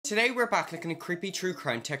Today we're back looking at creepy true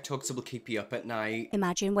crime TikToks that will keep you up at night.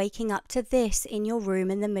 Imagine waking up to this in your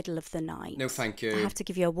room in the middle of the night. No thank you. I have to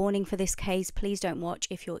give you a warning for this case. Please don't watch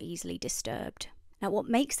if you're easily disturbed. Now, what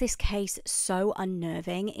makes this case so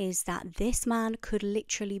unnerving is that this man could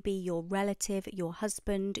literally be your relative, your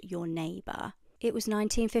husband, your neighbour. It was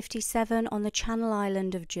 1957 on the Channel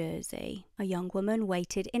Island of Jersey. A young woman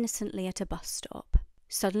waited innocently at a bus stop.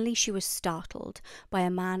 Suddenly she was startled by a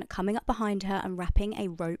man coming up behind her and wrapping a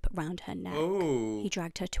rope round her neck. Oh. He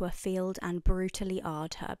dragged her to a field and brutally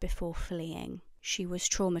arred her before fleeing. She was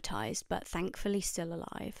traumatised but thankfully still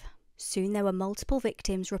alive. Soon there were multiple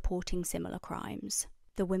victims reporting similar crimes.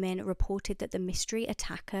 The women reported that the mystery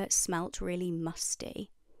attacker smelt really musty.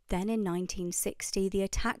 Then in 1960 the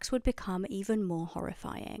attacks would become even more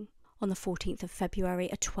horrifying. On the 14th of February,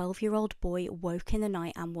 a 12-year-old boy woke in the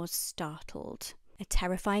night and was startled. A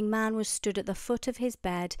terrifying man was stood at the foot of his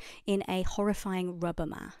bed in a horrifying rubber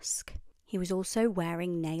mask. He was also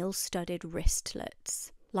wearing nail-studded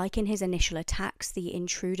wristlets. Like in his initial attacks, the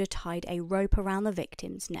intruder tied a rope around the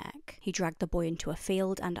victim's neck. He dragged the boy into a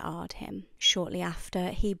field and arred him. Shortly after,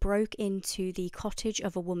 he broke into the cottage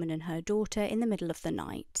of a woman and her daughter in the middle of the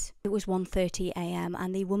night. It was 1:30 a.m.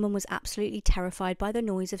 and the woman was absolutely terrified by the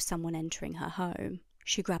noise of someone entering her home.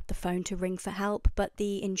 She grabbed the phone to ring for help, but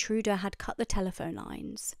the intruder had cut the telephone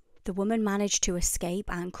lines. The woman managed to escape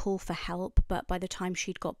and call for help, but by the time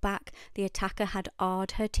she'd got back, the attacker had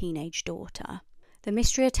arred her teenage daughter. The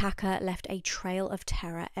mystery attacker left a trail of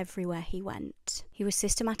terror everywhere he went. He was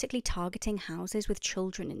systematically targeting houses with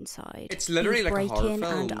children inside. It's literally like a horror film.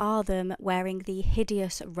 Break in and film. arr them wearing the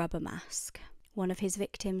hideous rubber mask. One of his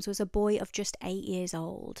victims was a boy of just 8 years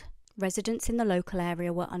old. Residents in the local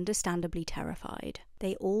area were understandably terrified.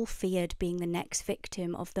 They all feared being the next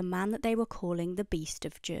victim of the man that they were calling the Beast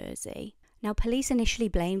of Jersey. Now, police initially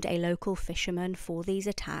blamed a local fisherman for these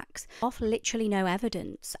attacks off literally no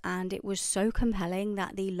evidence, and it was so compelling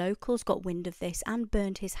that the locals got wind of this and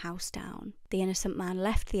burned his house down. The innocent man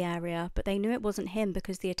left the area, but they knew it wasn't him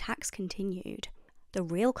because the attacks continued. The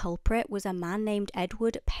real culprit was a man named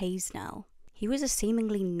Edward Paisnell. He was a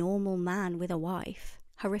seemingly normal man with a wife.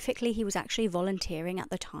 Horrifically, he was actually volunteering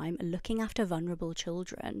at the time, looking after vulnerable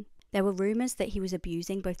children. There were rumours that he was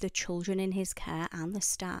abusing both the children in his care and the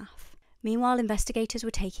staff. Meanwhile, investigators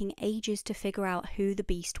were taking ages to figure out who the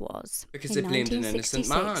Beast was. Because they blamed an innocent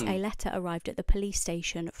man. In 1966, a letter arrived at the police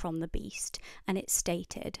station from the Beast, and it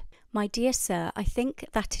stated, "My dear sir, I think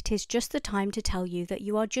that it is just the time to tell you that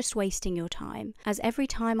you are just wasting your time, as every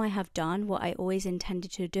time I have done what I always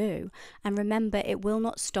intended to do, and remember it will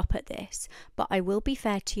not stop at this, but I will be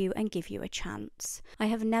fair to you and give you a chance. I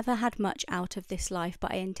have never had much out of this life,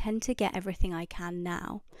 but I intend to get everything I can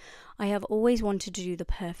now. I have always wanted to do the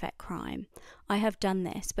perfect crime. I have done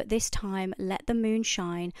this, but this time let the moon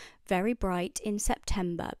shine very bright in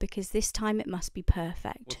September, because this time it must be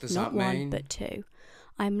perfect. What does not that mean? one, but two.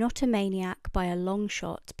 I am not a maniac by a long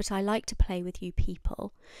shot, but I like to play with you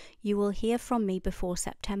people. You will hear from me before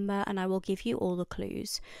September, and I will give you all the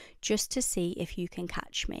clues, just to see if you can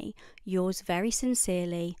catch me. Yours very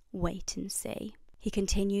sincerely, Wait and See." He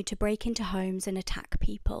continued to break into homes and attack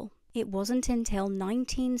people. It wasn't until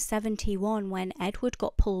 1971, when Edward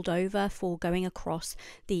got pulled over for going across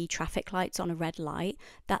the traffic lights on a red light,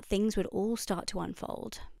 that things would all start to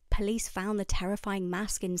unfold. Police found the terrifying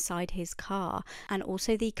mask inside his car and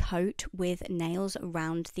also the coat with nails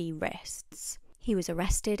around the wrists. He was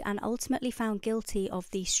arrested and ultimately found guilty of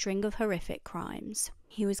the string of horrific crimes.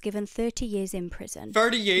 He was given 30 years in prison.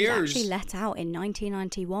 30 He years? was actually let out in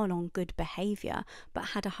 1991 on good behaviour, but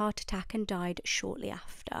had a heart attack and died shortly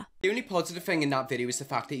after. The only positive thing in that video is the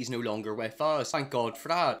fact that he's no longer with us. Thank God for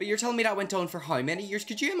that. But you're telling me that went on for how many years?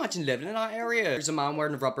 Could you imagine living in that area? There's a man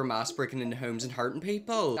wearing a rubber mask breaking into homes and hurting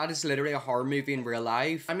people. That is literally a horror movie in real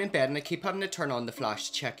life. I'm in bed and I keep having to turn on the flash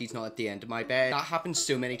to check he's not at the end of my bed. That happens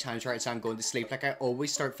so many times right as I'm going to sleep. Like, I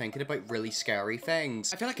always start thinking about really scary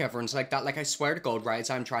things. I feel like everyone's like that. Like, I swear to God, right as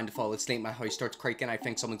I'm trying to fall asleep, my house starts creaking. I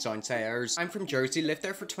think someone's downstairs. I'm from Jersey, lived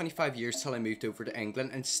there for 25 years till I moved over to England,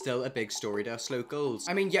 and still a big story to us locals.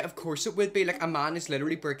 I mean, yeah, of course it would be. Like, a man is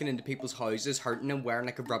literally breaking into people's houses, hurting them, wearing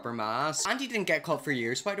like a rubber mask. And he didn't get caught for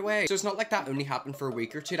years, by the way. So it's not like that only happened for a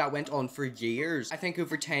week or two. That went on for years. I think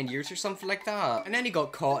over 10 years or something like that. And then he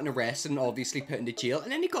got caught and arrested and obviously put into jail.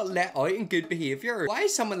 And then he got let out in good behaviour. Why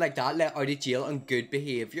is someone like that let out of jail on good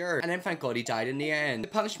behaviour? And then thank God he died in the end. The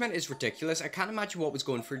punishment is ridiculous. I can't imagine what what was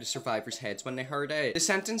going through the survivors' heads when they heard it. The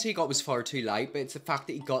sentence he got was far too light, but it's the fact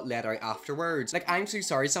that he got let out afterwards. Like, I'm so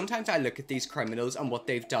sorry, sometimes I look at these criminals and what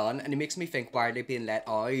they've done, and it makes me think, why are they being let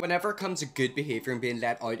out? Whenever it comes to good behaviour and being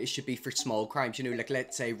let out, it should be for small crimes, you know, like,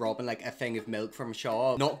 let's say robbing like a thing of milk from a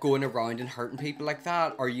shop, not going around and hurting people like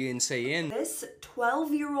that. Are you insane? This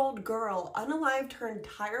 12-year-old girl unalived her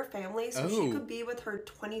entire family so she could be with her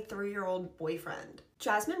 23-year-old boyfriend.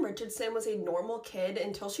 Jasmine Richardson was a normal kid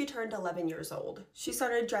until she turned 11 years old. She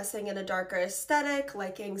started dressing in a darker aesthetic,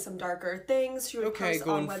 liking some darker things. She would post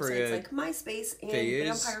on websites like MySpace and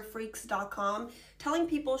VampireFreaks.com, telling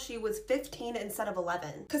people she was 15 instead of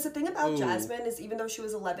 11. Because the thing about Jasmine is, even though she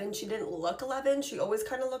was 11, she didn't look 11. She always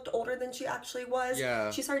kind of looked older than she actually was. Yeah.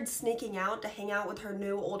 She started sneaking out to hang out with her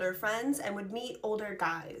new older friends and would meet older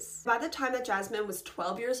guys. By the time that Jasmine was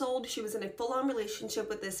 12 years old, she was in a full-on relationship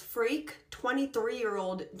with this freak, 23-year-old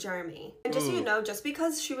Jeremy. And just so you know, just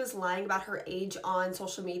because she was lying about her age on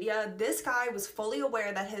social media, this guy was fully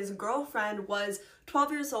aware that his girlfriend was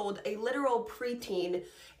 12 years old, a literal preteen,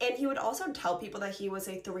 and he would also tell people that he was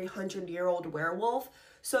a 300-year-old werewolf.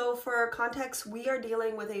 So for context, we are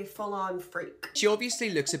dealing with a full-on freak. She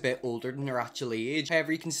obviously looks a bit older than her actual age.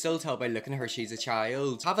 However, you can still tell by looking at her she's a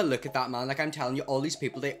child. Have a look at that man. Like, I'm telling you, all these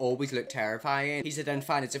people, they always look terrifying. He's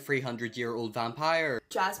identified as a 300-year-old vampire.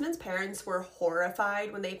 Jasmine's parents were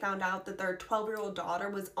horrified when they found out that their 12-year-old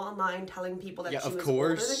daughter was online telling people that she was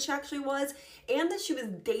older than she actually was, and that she was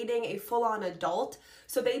dating a full-on adult.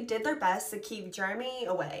 So they did their best to keep Jeremy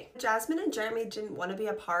away. Jasmine and Jeremy didn't want to be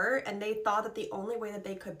apart, and they thought that the only way that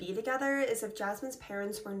they could be together is if Jasmine's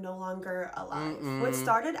parents were no longer alive. What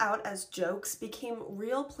started out as jokes became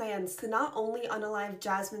real plans to not only unalive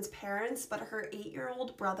Jasmine's parents, but her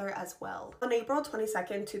 8-year-old brother as well. On April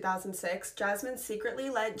 22nd, 2006, Jasmine secretly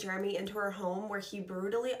let Jeremy into her home where he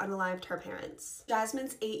brutally unalived her parents.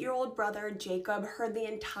 Jasmine's 8-year-old brother, Jacob, heard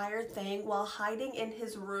the entire thing while hiding in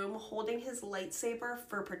his room holding his lightsaber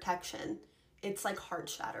for protection. It's like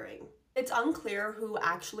heart-shattering. It's unclear who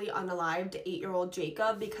actually unalived 8-year-old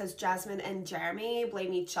Jacob because Jasmine and Jeremy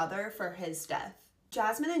blame each other for his death.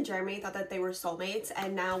 Jasmine and Jeremy thought that they were soulmates,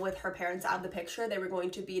 and now with her parents out of the picture, they were going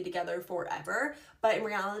to be together forever. But in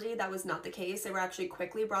reality, that was not the case. They were actually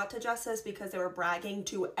quickly brought to justice because they were bragging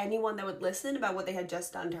to anyone that would listen about what they had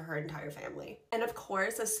just done to her entire family. And of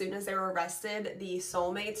course, as soon as they were arrested, the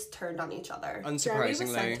soulmates turned on each other. Unsurprisingly. Jeremy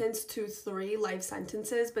was sentenced to 3 life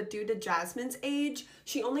sentences, but due to Jasmine's age,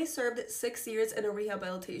 she only served 6 years in a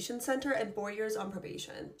rehabilitation center and 4 years on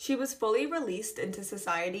probation. She was fully released into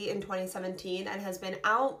society in 2017 and has been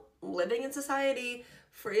out living in society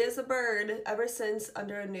free as a bird ever since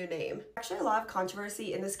under a new name. Actually, a lot of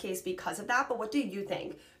controversy in this case because of that, but what do you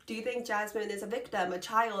think? Do you think Jasmine is a victim, a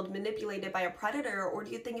child manipulated by a predator, or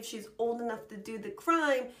do you think if she's old enough to do the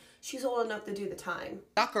crime, she's old enough to do the time?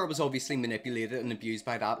 That girl was obviously manipulated and abused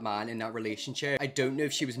by that man in that relationship. I don't know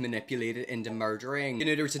if she was manipulated into murdering. You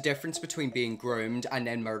know, there's a difference between being groomed and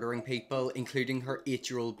then murdering people, including her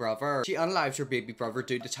 8-year-old brother. She unalived her baby brother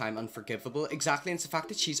due to time unforgivable. Exactly, and it's the fact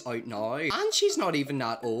that she's out now. And she's not even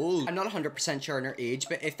that old. I'm not 100% sure on her age,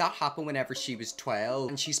 but if that happened whenever she was 12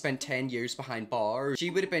 and she spent 10 years behind bars, she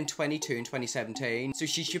would have been 22 in 2017. So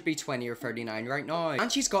she should be 20 or 39 right now.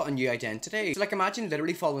 And she's got a new identity. So like, imagine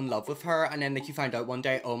literally falling in love with her and then like you find out one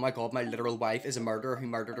day, oh my god, my literal wife is a murderer who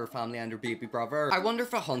murdered her family and her baby brother. I wonder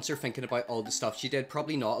if it haunts her thinking about all the stuff she did.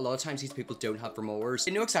 Probably not. A lot of times these people don't have remorse.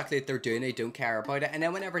 They know exactly what they're doing, they don't care about it, and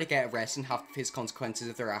then whenever they get arrested and have to face consequences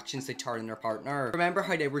of their actions, they turn on their partner. Remember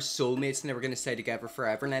how they were soulmates and they were going to stay together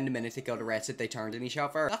forever, and then the minute they got arrested they turned on each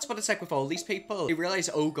other? That's what it's like with all these people. They realize,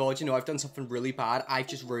 oh god, you know, I've done something really bad, I've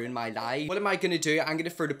just ruined my life. What am I going to do? I'm going to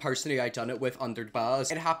throw the person who I done it with under the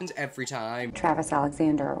bus. It happens every time. Travis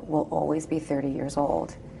Alexander will always be 30 years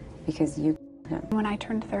old because you him. When I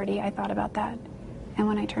turned 30, I thought about that. And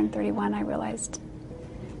when I turned 31, I realized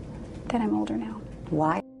that I'm older now.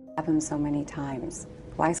 Why have him so many times?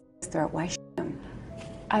 Why throat? Why him?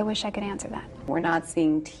 I wish I could answer that. We're not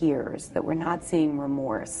seeing tears, that we're not seeing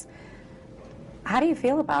remorse. How do you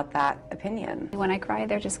feel about that opinion? When I cry,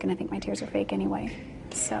 they're just going to think my tears are fake anyway.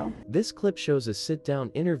 So. This clip shows a sit-down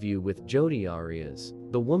interview with Jodi Arias,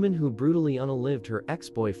 the woman who brutally unalived her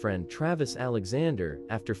ex-boyfriend Travis Alexander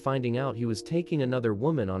after finding out he was taking another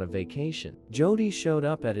woman on a vacation. Jodi showed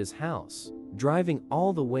up at his house, driving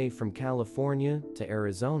all the way from California to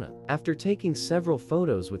Arizona. After taking several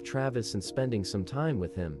photos with Travis and spending some time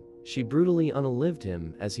with him, she brutally unalived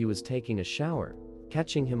him as he was taking a shower,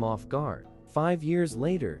 catching him off guard. 5 years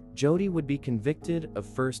later, Jodi would be convicted of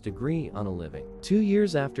first-degree unaliving. 2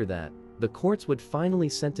 years after that, the courts would finally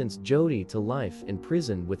sentence Jodi to life in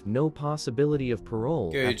prison with no possibility of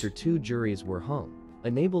parole after 2 juries were hung.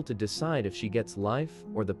 unable to decide if she gets life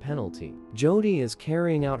or the penalty. Jodi is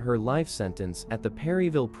carrying out her life sentence at the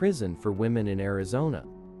Perryville prison for women in Arizona.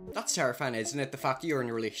 That's terrifying, isn't it? The fact that you're in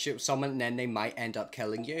a relationship with someone and then they might end up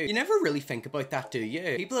killing you. You never really think about that, do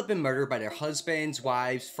you? People have been murdered by their husbands,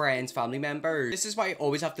 wives, friends, family members. This is why I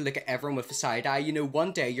always have to look at everyone with a side eye. You know,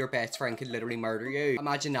 one day your best friend could literally murder you.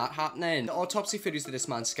 Imagine that happening. The autopsy photos of this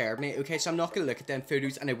man scared me. Okay, so I'm not gonna look at them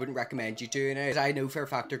photos and I wouldn't recommend you doing it, because I know for a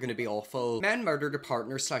fact they're gonna be awful. Men murder their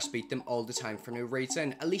partners / beat them all the time for no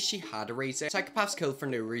reason. At least she had a reason. Psychopaths kill for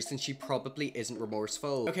no reason. She probably isn't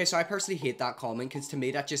remorseful. Okay, so I personally hate that comment, because to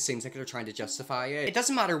me that just seems like they're trying to justify it. It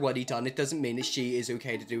doesn't matter what he done. It doesn't mean that she is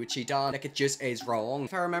okay to do what she done. Like, it just is wrong.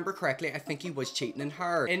 If I remember correctly, I think he was cheating on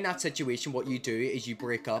her. In that situation, what you do is you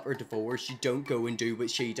break up or divorce. You don't go and do what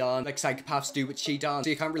she done. Like, psychopaths do what she done. So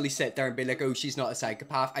you can't really sit there and be like, oh, she's not a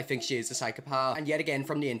psychopath. I think she is a psychopath. And yet again,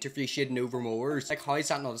 from the interview, she had no remorse. Like, how is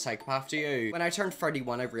that not a psychopath to you? When I turned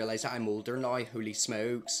 31, I realized that I'm older now. Holy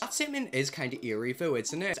smokes. That statement is kind of eerie though,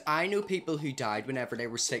 isn't it? I know people who died whenever they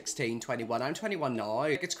were 16, 21. I'm 21 now.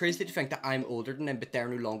 Like, it's crazy to think that I'm older than them, but they're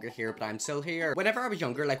no longer here, but I'm still here. Whenever I was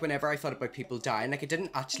younger, like, whenever I thought about people dying, like, I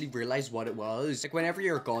didn't actually realize what it was. Like, whenever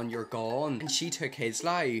you're gone, you're gone. And she took his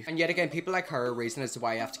life. And yet again, people like her are a reason as to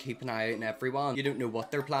why you have to keep an eye out on everyone. You don't know what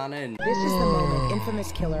they're planning. This is the moment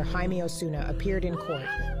infamous killer Jaime Osuna appeared in court,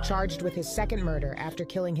 charged with his second murder after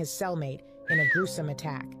killing his cellmate in a gruesome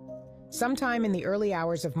attack. Sometime in the early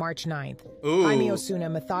hours of March 9th, Jaime Osuna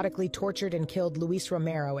methodically tortured and killed Luis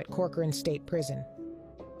Romero at Corcoran State Prison.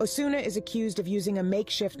 Osuna is accused of using a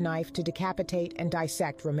makeshift knife to decapitate and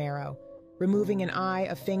dissect Romero, removing an eye,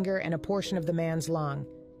 a finger, and a portion of the man's lung,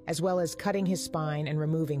 as well as cutting his spine and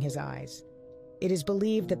removing his eyes. It is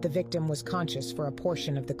believed that the victim was conscious for a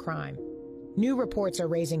portion of the crime. New reports are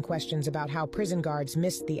raising questions about how prison guards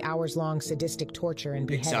missed the hours-long sadistic torture and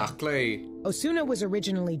beheading. Exactly. Osuna was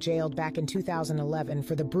originally jailed back in 2011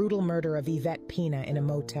 for the brutal murder of Yvette Pina in a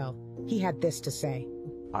motel. He had this to say.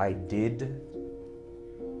 I did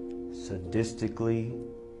sadistically,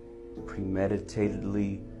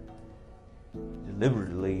 premeditatedly,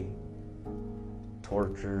 deliberately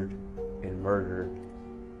tortured and murdered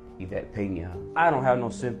Yvette Pena. I don't have no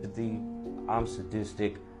sympathy. I'm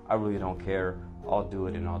sadistic. I really don't care. I'll do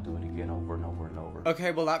it and I'll do it again over and over and over.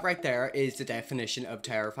 Okay, well that right there is the definition of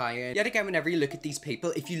terrifying. Yet again, whenever you look at these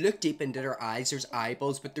people, if you look deep into their eyes, there's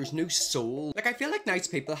eyeballs, but there's no soul. Like, I feel like nice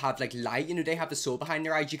people have like light, you know, they have a soul behind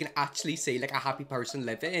their eyes. You can actually see like a happy person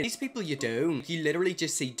living. These people you don't. You literally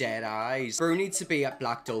just see dead eyes. Bro needs to be at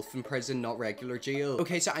Black Dolphin prison, not regular jail.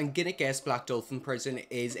 Okay, so I'm gonna guess Black Dolphin prison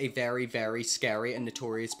is a very, very scary and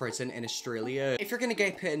notorious prison in Australia. If you're gonna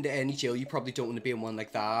get put into any jail, you probably don't want to be in one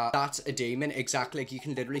like that. That's a demon, exactly. Like, you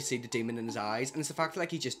can literally see the demon in his eyes, and it's the fact that, like,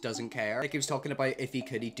 he just doesn't care. Like, he was talking about if he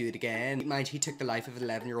could, he'd do it again. Mind, he took the life of an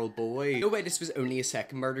 11-year-old boy. No way this was only a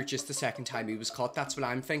second murder, just the second time he was caught. That's what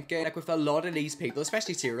I'm thinking. Like, with a lot of these people,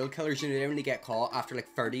 especially serial killers, you know, they only get caught after like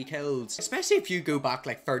 30 kills. Especially if you go back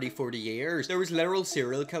like 30-40 years. There was literal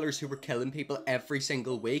serial killers who were killing people every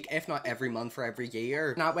single week, if not every month or every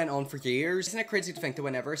year. And that went on for years. Isn't it crazy to think that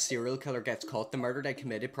whenever a serial killer gets caught, the murder they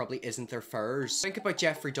committed probably isn't their first? Think about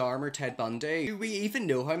Jeffrey Dahmer, Ted Bundy. Do we even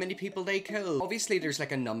know how many people they kill? Obviously there's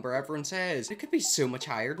like a number everyone says. It could be so much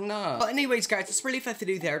higher than that. But anyways guys, that's really fun to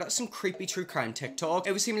do there. That's some creepy true crime TikTok.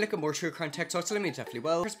 It was seeming like a more true crime TikTok, so let me definitely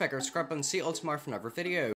will. Press back or subscribe button. See you all tomorrow for another video.